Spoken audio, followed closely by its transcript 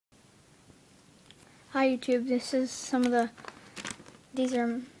Hi YouTube, this is these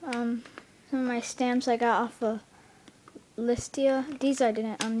are some of my stamps I got off of Listia. These I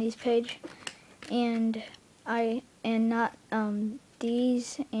didn't on these page, and not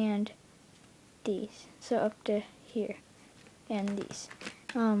these and these. So up to here, and these.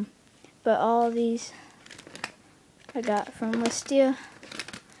 But all these I got from Listia,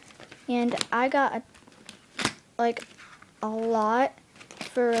 and I got like a lot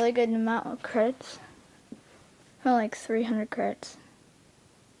for a really good amount of credits. For like 300 credits.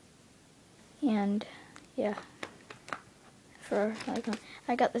 And yeah, for like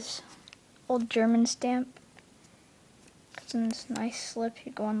I got this old German stamp. It's in this nice slip.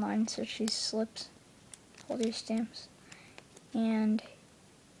 You go online, search these slips, hold your stamps, and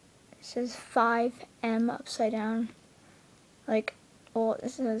it says 5M upside down. Like, well, it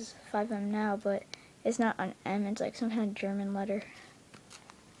says 5M now, but it's not an M. It's like some kind of German letter.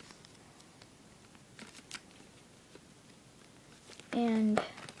 And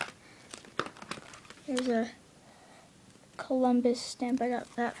there's a Columbus stamp. I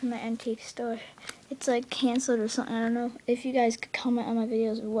got that from the antique store. It's like canceled or something. I don't know. If you guys could comment on my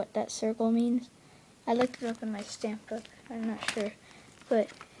videos of what that circle means. I looked it up in my stamp book. I'm not sure. But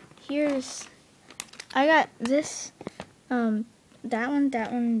here's, I got this, that one,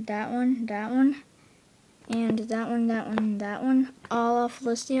 that one, that one, that one, and that one, that one, that one, all off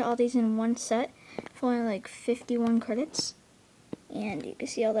Listia. All these in one set for only like 51 credits. And you can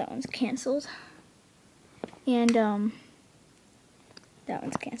see all that one's canceled. And that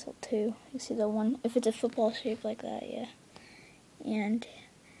one's canceled too. You see the one, if it's a football shape like that, yeah. And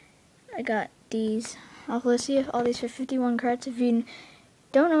I got these off Listia, all these for 51 credits. If you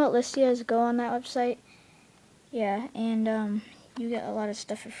don't know what Listia is, go on that website. Yeah, and you get a lot of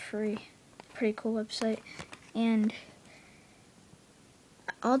stuff for free. Pretty cool website. And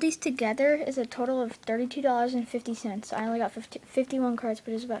all these together is a total of $32.50. I only got 51 credits,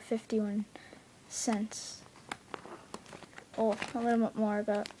 but it's about 51 cents. Oh, a little bit more,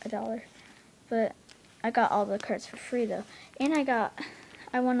 about $1. But I got all the credits for free though. And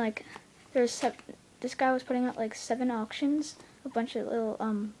I won like, this guy was putting out like 7 auctions, a bunch of little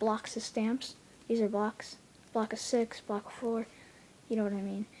blocks of stamps. These are blocks, block of 6, block of 4, you know what I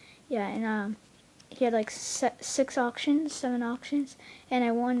mean. Yeah, and he had like 7 auctions, and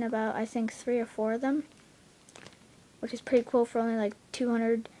I won about, I think, 3 or 4 of them, which is pretty cool for only like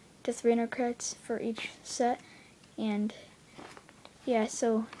 200 to 300 credits for each set. And yeah,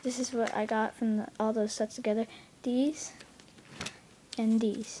 so this is what I got from all those sets together. These and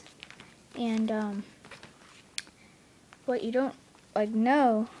these. And what you don't like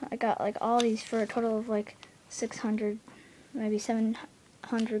know, I got like all these for a total of like 600, maybe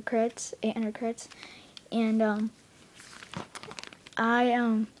 700 credits, 800 credits. And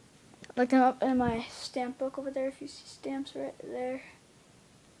I looked them up in my stamp book over there, if you see stamps right there.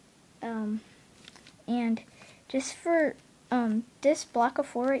 And just for this block of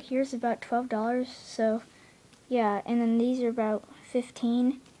 4 right here is about $12, so yeah, and then these are about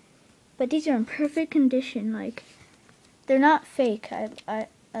 15, but these are in perfect condition. Like, they're not fake. I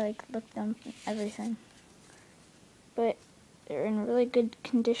like looked them, everything, but they're in really good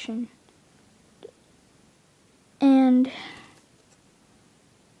condition. And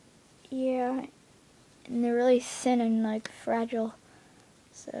yeah, and they're really thin and like fragile,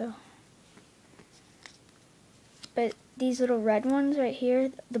 so. But these little red ones right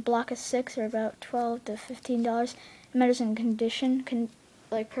here, the block of 6 are about $12 to $15. It matters in condition,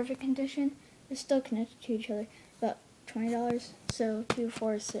 like perfect condition. They're still connected to each other. About $20. So 2,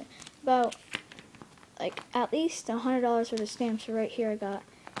 4, 6. About like at least $100 worth of stamps are right here I got.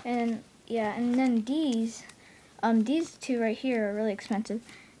 And yeah, and then these 2 right here are really expensive.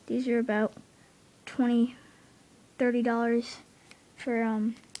 These are about $20, $30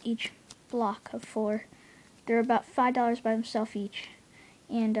 for each block of 4. They're about $5 by themselves each,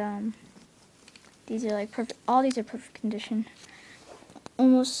 and these are like perfect. All these are perfect condition,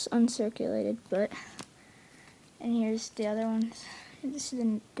 almost uncirculated. But and here's the other ones. This is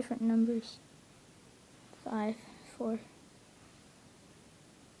the different numbers. 5, 4.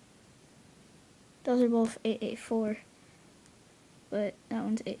 Those are both 884, but that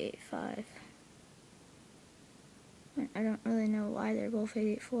one's 885. I don't really know why they're both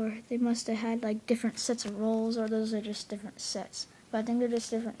 884. They must have had like different sets of rolls, or those are just different sets. But I think they're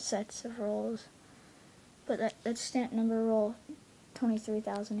just different sets of rolls. But that's stamp number roll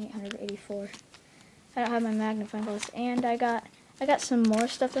 23,884. I don't have my magnifying glass, and I got some more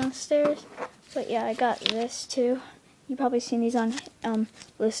stuff downstairs. But yeah, I got this too. You've probably seen these on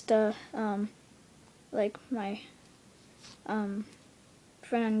Lista, like my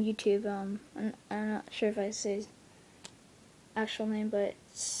friend on YouTube. I'm not sure if I say his actual name, but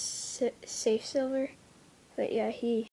Safe Silver. But yeah, he